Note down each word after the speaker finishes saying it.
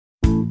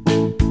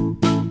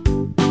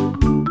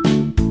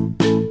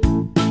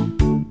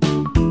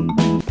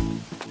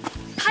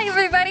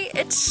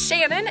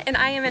Shannon and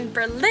I am in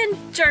Berlin,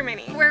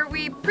 Germany. Where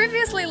we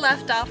previously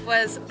left off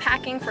was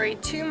packing for a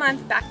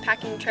 2-month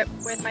backpacking trip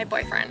with my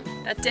boyfriend.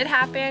 That did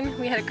happen.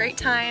 We had a great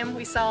time.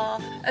 We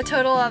saw a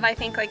total of I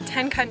think like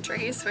 10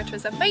 countries, which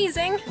was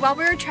amazing. While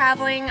we were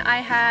traveling, I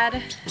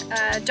had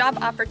a job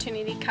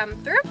opportunity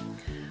come through.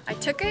 I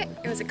took it.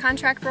 It was a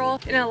contract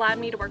role and it allowed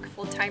me to work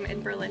full-time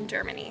in Berlin,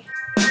 Germany.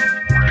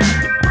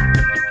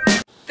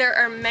 There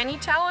are many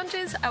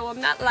challenges, I will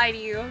not lie to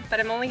you,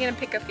 but I'm only gonna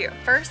pick a few.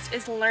 First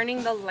is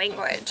learning the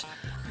language.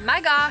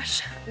 My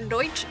gosh,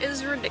 Deutsch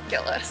is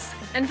ridiculous.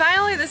 And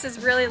finally, this is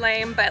really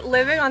lame, but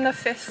living on the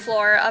 5th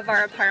floor of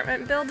our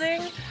apartment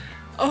building,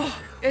 oh,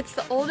 it's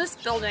the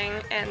oldest building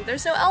and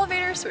there's no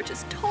elevators, which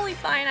is totally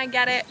fine, I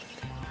get it.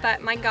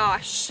 But my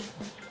gosh,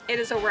 it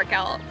is a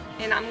workout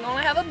and I'm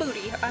gonna have a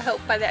booty, I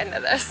hope, by the end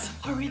of this.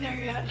 Are we there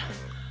yet?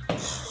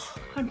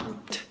 I'm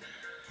pooped.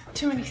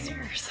 Too many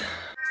stairs.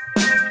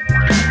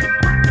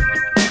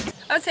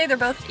 I would say they're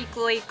both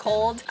equally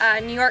cold.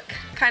 New York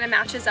kind of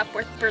matches up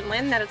with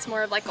Berlin, that it's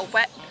more of like a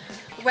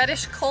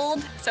wettish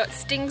cold, so it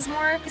stings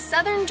more.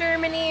 Southern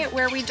Germany,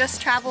 where we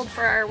just traveled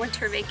for our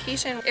winter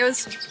vacation, it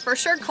was for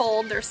sure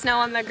cold. There's snow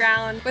on the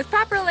ground. With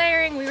proper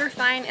layering, we were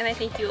fine, and I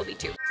think you will be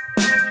too.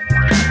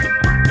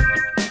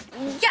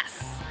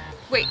 Yes!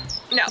 Wait,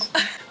 no.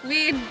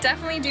 We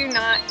definitely do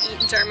not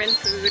eat German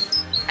food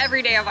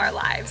every day of our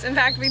lives. In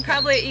fact, we'd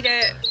probably eat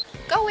it.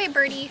 Go away,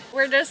 birdie.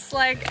 We're just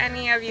like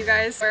any of you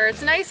guys where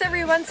it's nice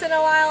every once in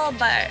a while,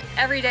 but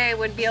every day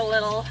would be a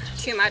little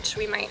too much.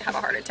 We might have a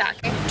heart attack.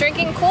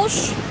 Drinking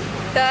Kolsch,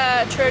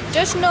 the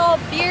traditional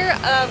beer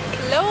of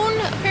Cologne,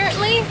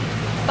 apparently,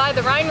 by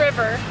the Rhine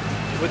River.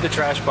 With the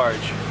trash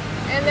barge.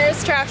 And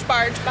there's trash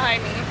barge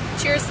behind me.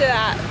 Cheers to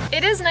that.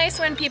 It is nice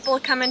when people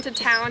come into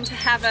town to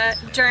have a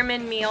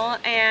German meal,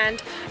 and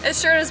it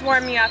sure does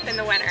warm me up in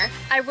the winter.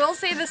 I will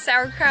say the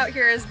sauerkraut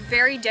here is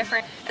very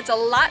different. It's a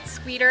lot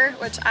sweeter,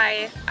 which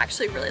I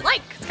actually really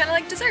like. It's kind of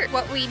like dessert.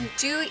 What we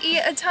do eat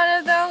a ton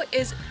of though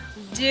is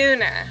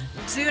Döner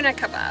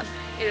kebab.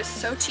 It is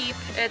so cheap.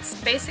 It's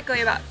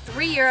basically about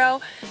 €3,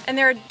 and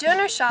there are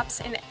Döner shops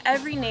in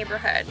every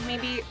neighborhood,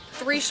 maybe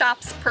 3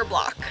 shops per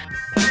block.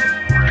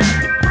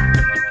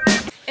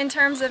 In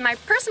terms of my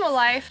personal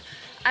life,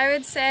 I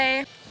would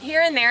say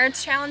here and there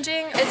it's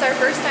challenging. It's our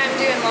first time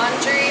doing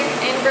laundry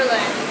in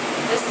Berlin.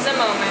 This is a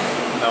moment.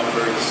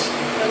 Numbers.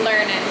 We're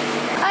learning.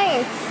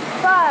 1, 2,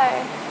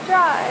 3.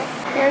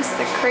 Here's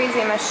the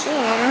crazy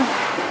machine.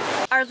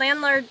 Our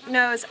landlord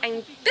knows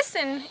ein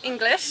bisschen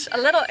English, a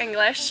little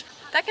English.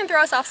 That can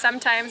throw us off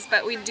sometimes,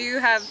 but we do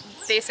have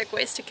basic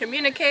ways to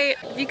communicate.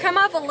 If you come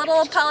off a little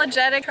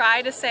apologetic,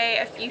 try to say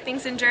a few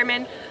things in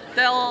German,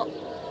 they'll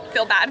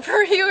feel bad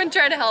for you and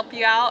try to help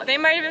you out. They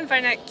might even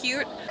find it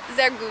cute.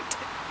 Sehr gut.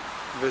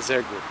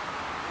 Sehr gut.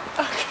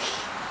 Okay.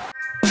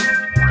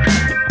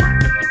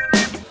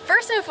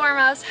 First and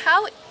foremost,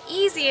 how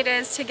easy it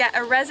is to get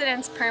a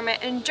residence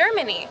permit in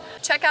Germany.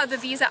 Check out the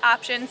visa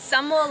options.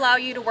 Some will allow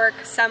you to work,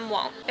 some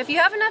won't. If you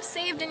have enough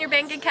saved in your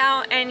bank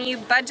account and you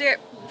budget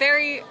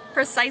very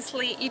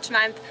precisely each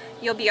month,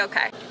 you'll be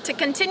okay. To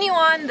continue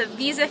on the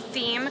visa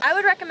theme, I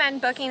would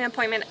recommend booking an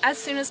appointment as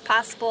soon as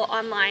possible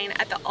online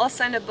at the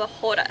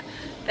Ausländerbehörde,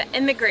 the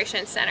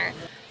immigration center.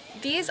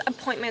 These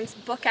appointments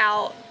book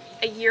out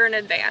a year in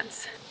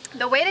advance.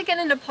 The way to get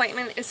an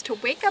appointment is to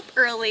wake up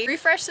early,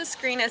 refresh the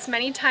screen as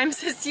many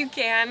times as you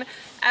can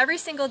every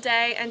single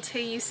day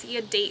until you see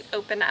a date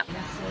open up.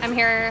 I'm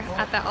here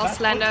at the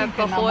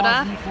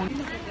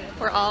Ausländerbehörde.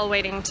 We're all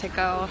waiting to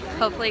go,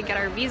 hopefully get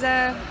our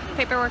visa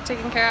paperwork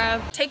taken care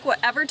of. Take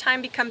whatever time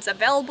becomes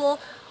available,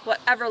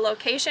 whatever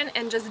location,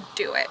 and just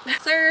do it.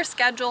 Clear your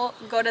schedule,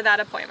 go to that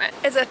appointment.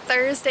 It's a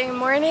Thursday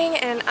morning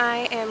and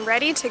I am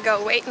ready to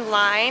go wait in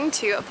line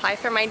to apply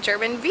for my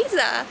German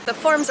visa. The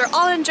forms are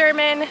all in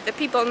German. The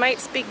people might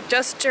speak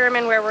just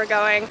German where we're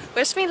going.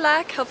 Wish me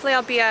luck. Hopefully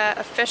I'll be an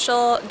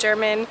official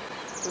German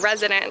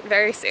resident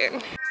very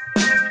soon.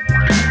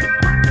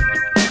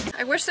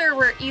 I wish there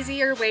were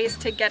easier ways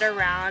to get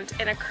around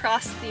and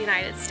across the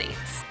United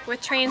States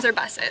with trains or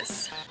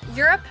buses.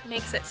 Europe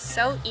makes it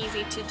so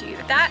easy to do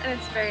that, and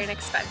it's very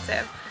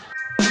inexpensive.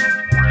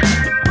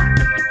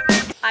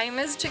 I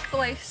miss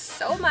Chick-fil-A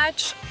so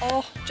much.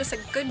 Oh, just a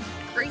good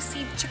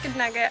greasy chicken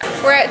nugget.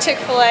 We're at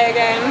Chick-fil-A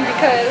again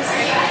because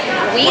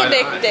we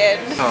addicted.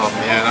 Oh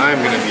man,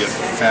 I'm gonna be a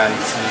fatty.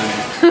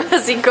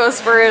 As he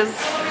goes for his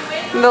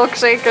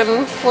milkshake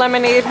and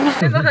lemonade. I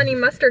have a honey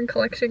mustard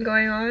collection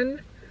going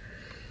on.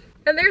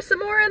 And there's some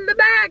more in the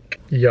back.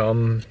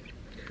 Yum.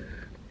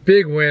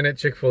 Big win at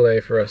Chick-fil-A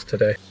for us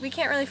today. We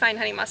can't really find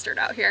honey mustard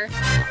out here.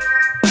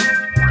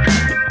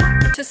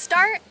 To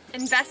start,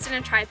 invest in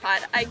a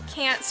tripod. I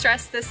can't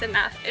stress this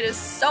enough. It is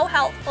so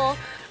helpful.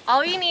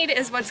 All you need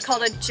is what's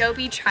called a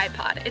Joby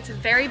tripod. It's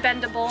very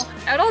bendable.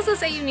 I would also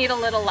say you need a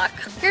little luck.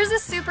 Here's a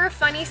super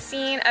funny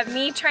scene of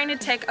me trying to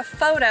take a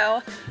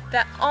photo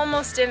that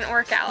almost didn't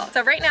work out.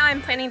 So right now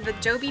I'm planting the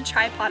Joby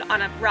tripod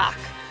on a rock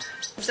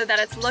so that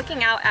it's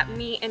looking out at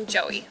me and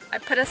Joey. I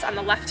put us on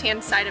the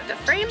left-hand side of the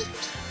frame.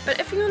 But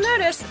if you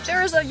notice,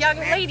 there is a young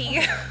lady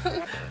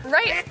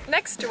right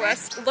next to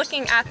us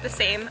looking at the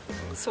same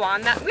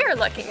swan that we're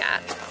looking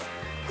at.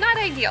 Not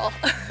ideal.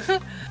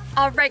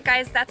 Alright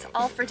guys, that's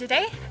all for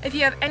today. If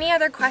you have any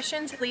other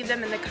questions, leave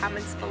them in the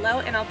comments below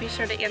and I'll be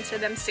sure to answer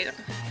them soon.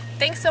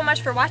 Thanks so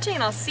much for watching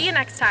and I'll see you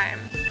next time.